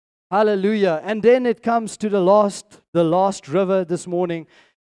Hallelujah. And then it comes to the last river this morning.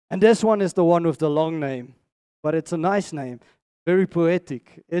 And this one is the one with the long name. But it's a nice name. Very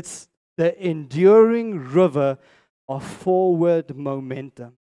poetic. It's the enduring river of forward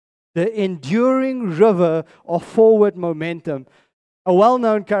momentum. The enduring river of forward momentum. A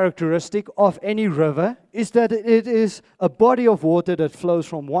well-known characteristic of any river is that it is a body of water that flows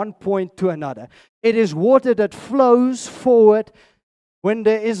from one point to another. It is water that flows forward. When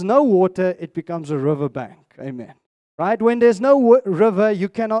there is no water, it becomes a riverbank. Amen. Right? When there's no river,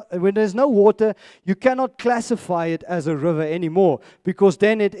 when there's no water, you cannot classify it as a river anymore, because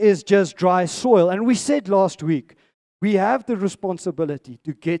then it is just dry soil. And we said last week, we have the responsibility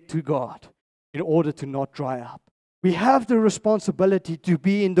to get to God in order to not dry up. We have the responsibility to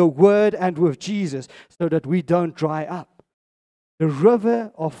be in the Word and with Jesus so that we don't dry up. The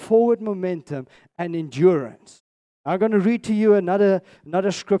river of forward momentum and endurance. I'm going to read to you another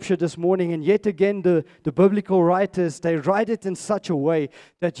scripture this morning, and yet again the biblical writers, they write it in such a way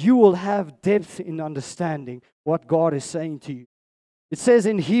that you will have depth in understanding what God is saying to you. It says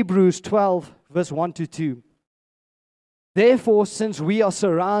in Hebrews 12, verse 1 to 2, "Therefore, since we are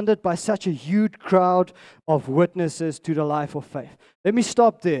surrounded by such a huge crowd of witnesses to the life of faith." Let me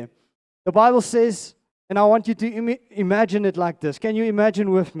stop there. The Bible says, and I want you to imagine it like this. Can you imagine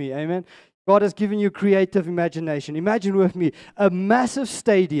with me? Amen. God has given you creative imagination. Imagine with me a massive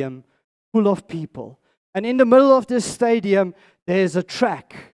stadium full of people. And in the middle of this stadium, there's a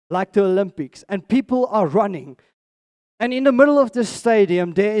track like the Olympics, and people are running. And in the middle of this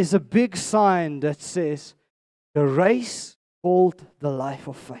stadium, there is a big sign that says, "The race called the life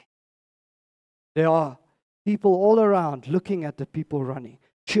of faith." There are people all around looking at the people running,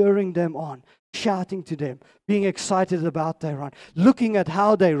 cheering them on, shouting to them, being excited about their run, looking at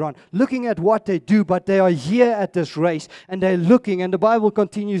how they run, looking at what they do, but they are here at this race and they're looking. And the Bible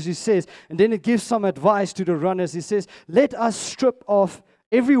continues, it says, and then it gives some advice to the runners. It says, "Let us strip off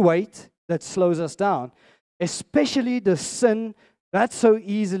every weight that slows us down, especially the sin that so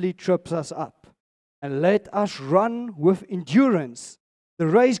easily trips us up. And let us run with endurance the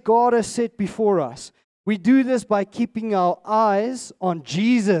race God has set before us. We do this by keeping our eyes on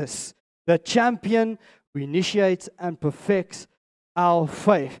Jesus, the champion who initiates and perfects our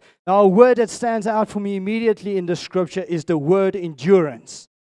faith." Now, a word that stands out for me immediately in the scripture is the word endurance.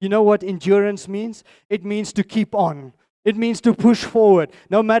 You know what endurance means? It means to keep on. It means to push forward.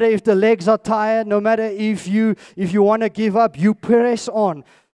 No matter if the legs are tired, no matter if you want to give up, you press on.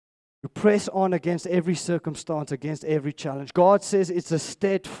 You press on against every circumstance, against every challenge. God says it's a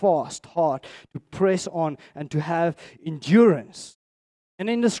steadfast heart to press on and to have endurance. And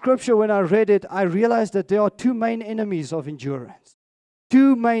in the scripture, when I read it, I realized that there are two main enemies of endurance.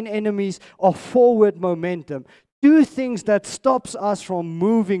 Two main enemies of forward momentum. Two things that stops us from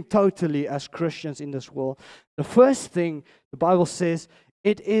moving totally as Christians in this world. The first thing, the Bible says,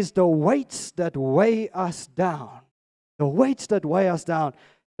 it is the weights that weigh us down. The weights that weigh us down.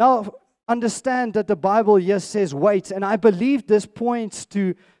 Now, understand that the Bible, yes, says weights, and I believe this points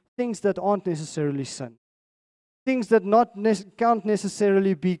to things that aren't necessarily sin. Things that can't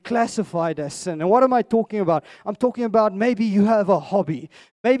necessarily be classified as sin. And what am I talking about? I'm talking about maybe you have a hobby.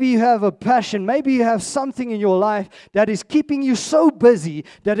 Maybe you have a passion. Maybe you have something in your life that is keeping you so busy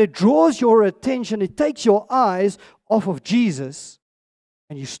that it draws your attention. It takes your eyes off of Jesus,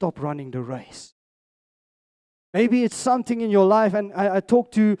 and you stop running the race. Maybe it's something in your life, and I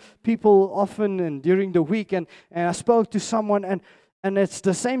talk to people often and during the week, and I spoke to someone, and it's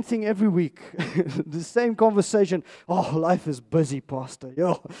the same thing every week. The same conversation. "Oh, life is busy, Pastor.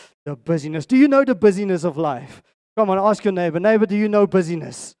 Yo, the busyness." Do you know the busyness of life? Come on, ask your neighbor. Neighbor, do you know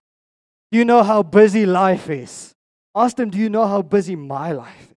busyness? Do you know how busy life is? Ask them, do you know how busy my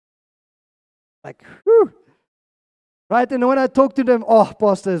life is? Like, whew. Right? And when I talk to them, "Oh,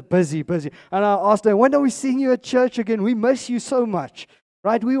 Pastor is busy. And I ask them, "When are we seeing you at church again? We miss you so much.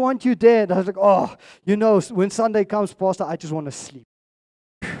 Right? We want you there." And I was like, "Oh, when Sunday comes, Pastor, I just want to sleep.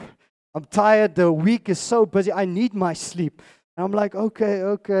 I'm tired. The week is so busy. I need my sleep." And I'm like,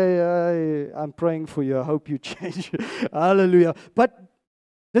 okay, I'm praying for you. I hope you change. Hallelujah. But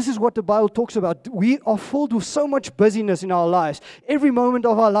this is what the Bible talks about. We are filled with so much busyness in our lives. Every moment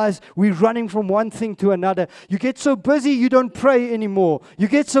of our lives, we're running from one thing to another. You get so busy, you don't pray anymore. You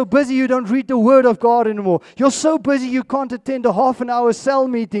get so busy, you don't read the Word of God anymore. You're so busy, you can't attend a half-an-hour cell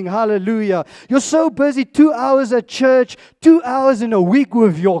meeting. Hallelujah. You're so busy, 2 hours at church, 2 hours in a week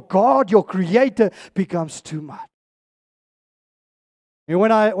with your God, your Creator, becomes too much. And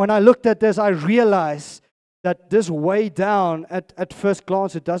when I looked at this, I realized that this way down, at first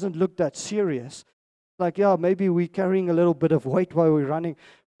glance, it doesn't look that serious. Like, yeah, maybe we're carrying a little bit of weight while we're running.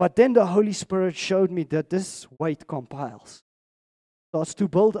 But then the Holy Spirit showed me that this weight compiles, starts to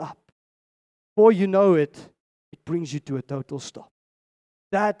build up. Before you know it, it brings you to a total stop.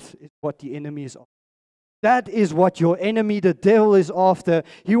 That is what the enemy is after. That is what your enemy, the devil, is after.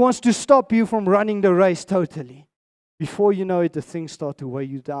 He wants to stop you from running the race totally. Before you know it, the things start to weigh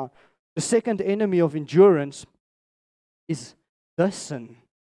you down. The second enemy of endurance is the sin.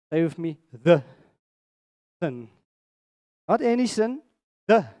 Say with me, the sin. Not any sin,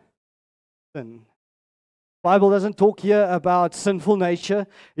 the sin. Bible doesn't talk here about sinful nature.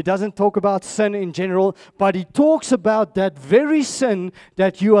 It doesn't talk about sin in general, but it talks about that very sin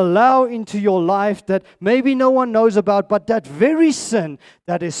that you allow into your life that maybe no one knows about, but that very sin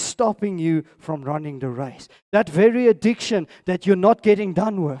that is stopping you from running the race. That very addiction that you're not getting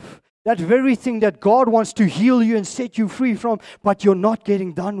done with. That very thing that God wants to heal you and set you free from, but you're not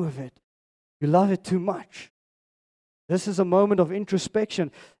getting done with it. You love it too much. This is a moment of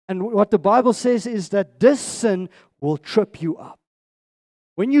introspection. And what the Bible says is that this sin will trip you up.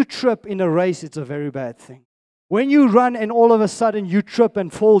 When you trip in a race, it's a very bad thing. When you run and all of a sudden you trip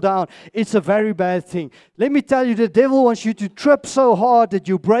and fall down, it's a very bad thing. Let me tell you, the devil wants you to trip so hard that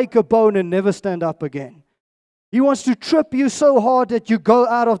you break a bone and never stand up again. He wants to trip you so hard that you go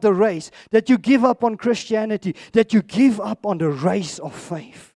out of the race, that you give up on Christianity, that you give up on the race of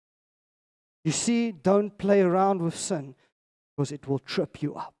faith. You see, don't play around with sin because it will trip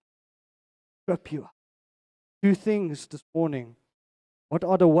you up. Trip you up. Two things this morning. What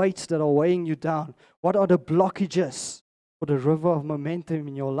are the weights that are weighing you down? What are the blockages for the river of momentum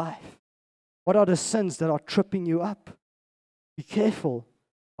in your life? What are the sins that are tripping you up? Be careful.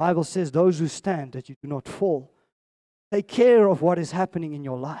 The Bible says those who stand, that you do not fall. Take care of what is happening in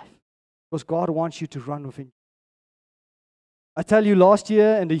your life because God wants you to run with Him. I tell you, last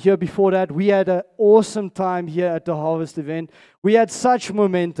year and the year before that, we had an awesome time here at the Harvest event. We had such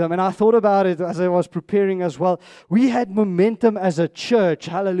momentum, and I thought about it as I was preparing as well. We had momentum as a church.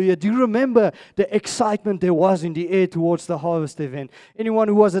 Hallelujah. Do you remember the excitement there was in the air towards the Harvest event? Anyone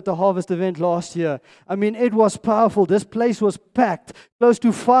who was at the Harvest event last year? I mean, it was powerful. This place was packed. Close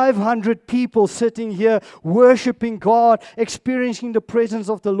to 500 people sitting here, worshiping God, experiencing the presence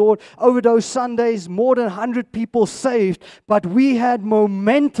of the Lord. Over those Sundays, more than 100 people saved. But we had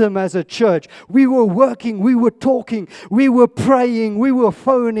momentum as a church. We were working, we were talking, we were praying, we were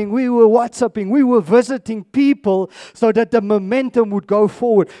phoning, we were WhatsApping, we were visiting people so that the momentum would go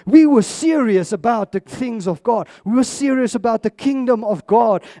forward. We were serious about the things of God. We were serious about the kingdom of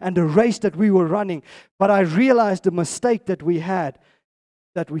God and the race that we were running. But I realized the mistake that we had,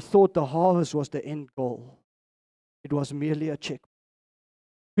 that we thought the harvest was the end goal. It was merely a check.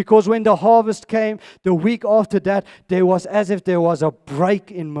 Because when the harvest came, the week after that, there was as if there was a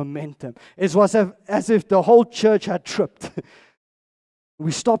break in momentum. It was as if the whole church had tripped.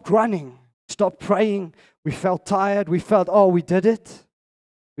 We stopped running, stopped praying. We felt tired. We felt, oh, we did it.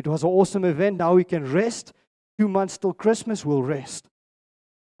 It was an awesome event. Now we can rest. 2 months till Christmas, we'll rest.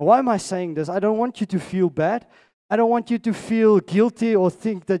 Why am I saying this? I don't want you to feel bad. I don't want you to feel guilty or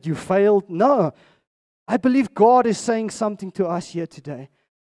think that you failed. No. I believe God is saying something to us here today.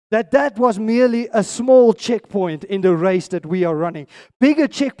 That was merely a small checkpoint in the race that we are running. Bigger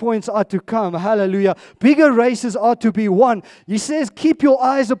checkpoints are to come. Hallelujah. Bigger races are to be won. He says, keep your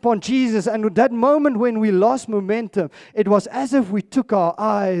eyes upon Jesus. And at that moment when we lost momentum, it was as if we took our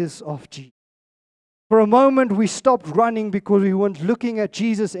eyes off Jesus. For a moment, we stopped running because we weren't looking at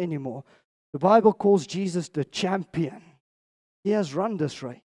Jesus anymore. The Bible calls Jesus the champion. He has run this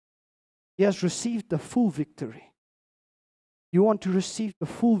race. He has received the full victory. You want to receive the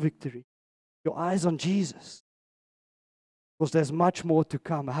full victory. Your eyes on Jesus. Because there's much more to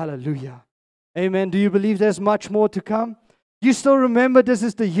come. Hallelujah. Amen. Do you believe there's much more to come? You still remember this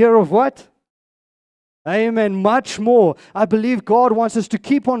is the year of what? Amen. Much more. I believe God wants us to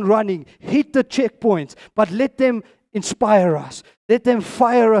keep on running. Hit the checkpoints. But let them inspire us. Let them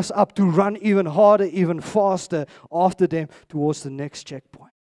fire us up to run even harder, even faster after them towards the next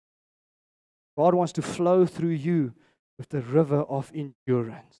checkpoint. God wants to flow through you with the river of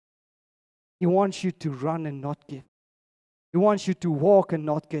endurance. He wants you to run and not give. He wants you to walk and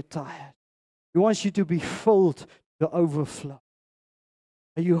not get tired. He wants you to be filled to overflow.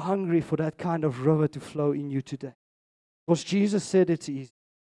 Are you hungry for that kind of river to flow in you today? Because Jesus said it's easy.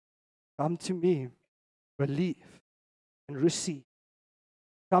 Come to me, believe, and receive.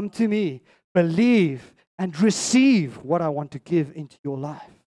 Come to me, believe, and receive what I want to give into your life.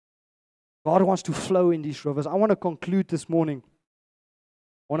 God wants to flow in these rivers. I want to conclude this morning.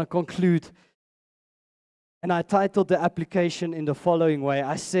 And I titled the application in the following way.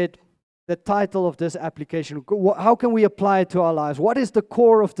 I said, the title of this application. How can we apply it to our lives? What is the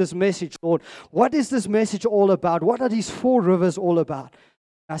core of this message, Lord? What is this message all about? What are these 4 rivers all about?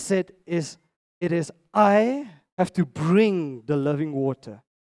 I said, it is I have to bring the living water.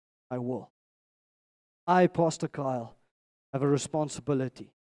 I will. I, Pastor Kyle, have a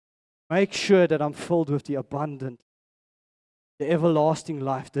responsibility. Make sure that I'm filled with the abundant, the everlasting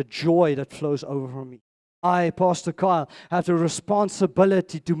life, the joy that flows over from me. I, Pastor Kyle, have the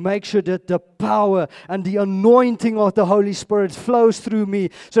responsibility to make sure that the power and the anointing of the Holy Spirit flows through me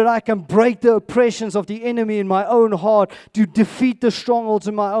so that I can break the oppressions of the enemy in my own heart, to defeat the strongholds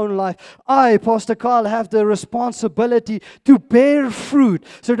in my own life. I, Pastor Kyle, have the responsibility to bear fruit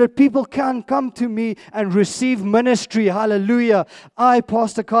so that people can come to me and receive ministry. Hallelujah. I,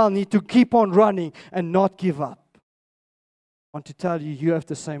 Pastor Kyle, need to keep on running and not give up. I want to tell you, you have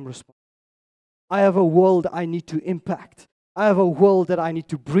the same responsibility. I have a world I need to impact. I have a world that I need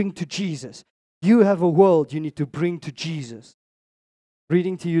to bring to Jesus. You have a world you need to bring to Jesus.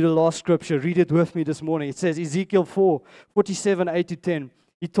 Reading to you the last scripture. Read it with me this morning. It says Ezekiel 4:47, 8-10.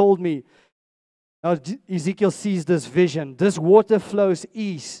 He told me, now Ezekiel sees this vision. This water flows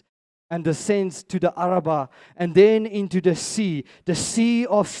east and descends to the Arabah and then into the sea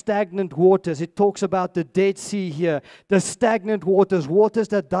of stagnant waters. It talks about the Dead Sea here, the stagnant waters, waters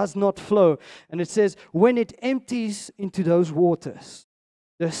that does not flow. And it says, when it empties into those waters,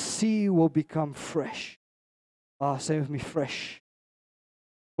 the sea will become fresh. Say with me, fresh.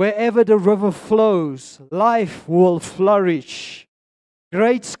 Wherever the river flows, life will flourish.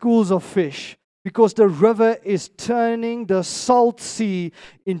 Great schools of fish. Because the river is turning the salt sea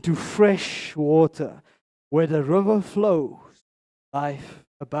into fresh water. Where the river flows, life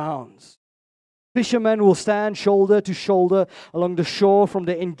abounds. Fishermen will stand shoulder to shoulder along the shore from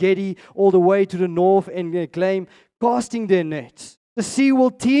the En-Gedi all the way to the north En-Eglaim, casting their nets. The sea will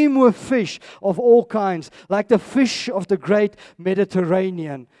teem with fish of all kinds, like the fish of the great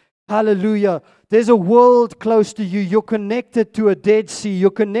Mediterranean. Hallelujah. There's a world close to you. You're connected to a Dead Sea. You're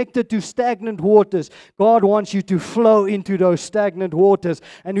connected to stagnant waters. God wants you to flow into those stagnant waters,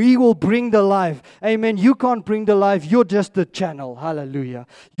 and He will bring the life. Amen. You can't bring the life. You're just the channel. Hallelujah.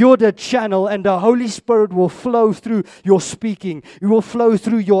 You're the channel, and the Holy Spirit will flow through your speaking. It will flow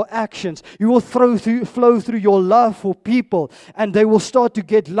through your actions. It will flow through your love for people, and they will start to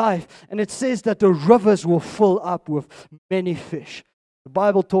get life. And it says that the rivers will fill up with many fish. The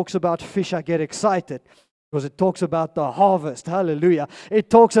Bible talks about fish, I get excited because it talks about the harvest. Hallelujah. It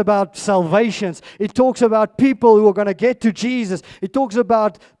talks about salvations. It talks about people who are going to get to Jesus. It talks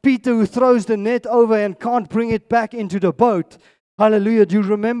about Peter who throws the net over and can't bring it back into the boat. Hallelujah. Do you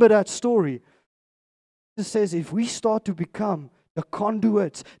remember that story? It says if we start to become the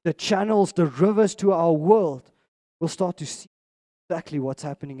conduits, the channels, the rivers to our world, we'll start to see exactly what's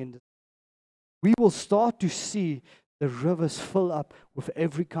happening in this. We will start to see the rivers fill up with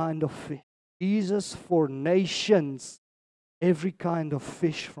every kind of fish. Jesus for nations, every kind of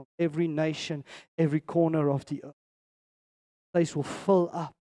fish from every nation, every corner of the earth. The place will fill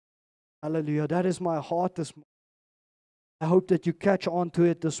up. Hallelujah. That is my heart this morning. I hope that you catch on to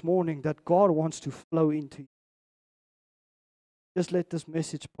it this morning, that God wants to flow into you. Just let this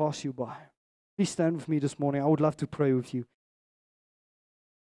message pass you by. Please stand with me this morning. I would love to pray with you.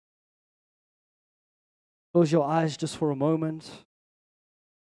 Close your eyes just for a moment.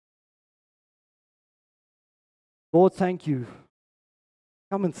 Lord, thank you.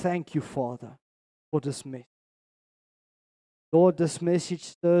 Come and thank you, Father, for this message. Lord, this message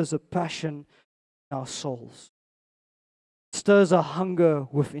stirs a passion in our souls. It stirs a hunger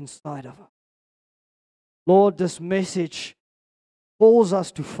within inside of us. Lord, this message calls us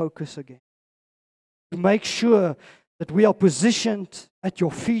to focus again. To make sure that we are positioned at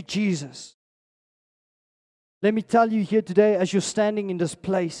your feet, Jesus. Let me tell you here today, as you're standing in this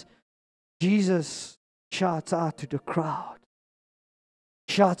place, Jesus shouts out to the crowd.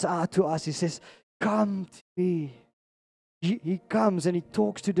 Shouts out to us. He says, come to me. He comes and he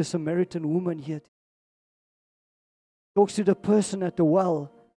talks to the Samaritan woman here. Talks to the person at the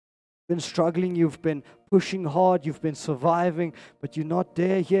well. You've been struggling, you've been pushing hard, you've been surviving, but you're not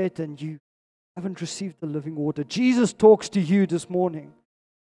there yet and you haven't received the living water. Jesus talks to you this morning.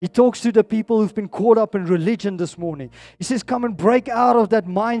 He talks to the people who've been caught up in religion this morning. He says, come and break out of that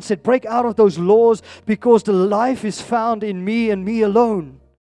mindset, break out of those laws, because the life is found in me and me alone.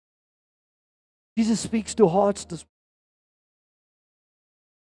 Jesus speaks to hearts this morning.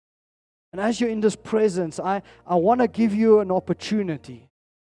 And as you're in this presence, I want to give you an opportunity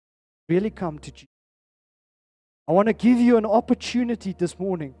to really come to Jesus. I want to give you an opportunity this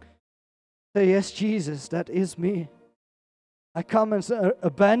morning. Say, yes, Jesus, that is me. I come and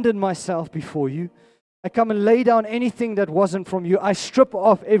abandon myself before you. I come and lay down anything that wasn't from you. I strip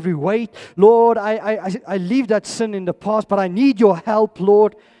off every weight. Lord, I leave that sin in the past, but I need your help,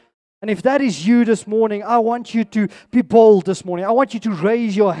 Lord. And if that is you this morning, I want you to be bold this morning. I want you to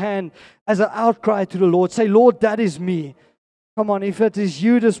raise your hand as an outcry to the Lord. Say, Lord, that is me. Come on, if it is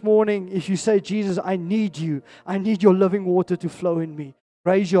you this morning, if you say, Jesus, I need you. I need your living water to flow in me.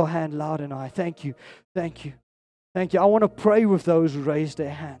 Raise your hand loud and high. Thank you. Thank you. Thank you. I want to pray with those who raise their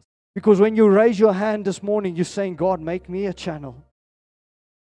hands. Because when you raise your hand this morning, you're saying, God, make me a channel.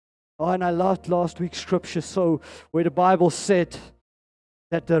 Oh, and I loved last week's scripture where the Bible said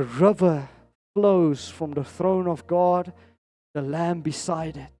that the river flows from the throne of God, the Lamb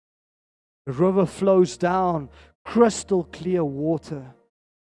beside it. The river flows down, crystal clear water.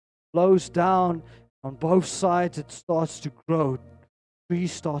 Flows down on both sides, it starts to grow.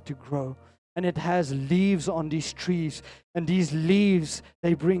 Trees start to grow. And it has leaves on these trees. And these leaves,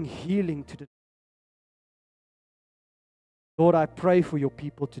 they bring healing to the. Lord, I pray for your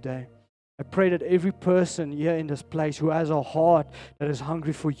people today. I pray that every person here in this place who has a heart that is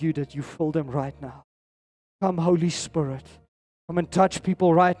hungry for you, that you fill them right now. Come, Holy Spirit. Come and touch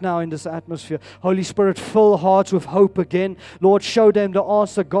people right now in this atmosphere. Holy Spirit, fill hearts with hope again. Lord, show them the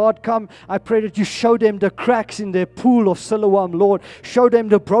answer. God, come. I pray that you show them the cracks in their pool of Siloam. Lord, show them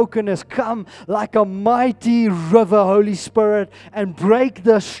the brokenness. Come like a mighty river, Holy Spirit, and break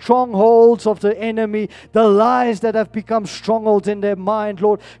the strongholds of the enemy, the lies that have become strongholds in their mind,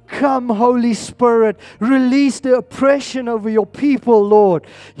 Lord. Come, Holy Spirit. Release the oppression over your people, Lord.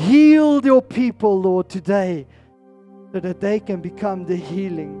 Heal your people, Lord, today, so that they can become the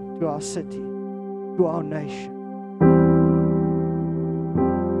healing to our city, to our nation.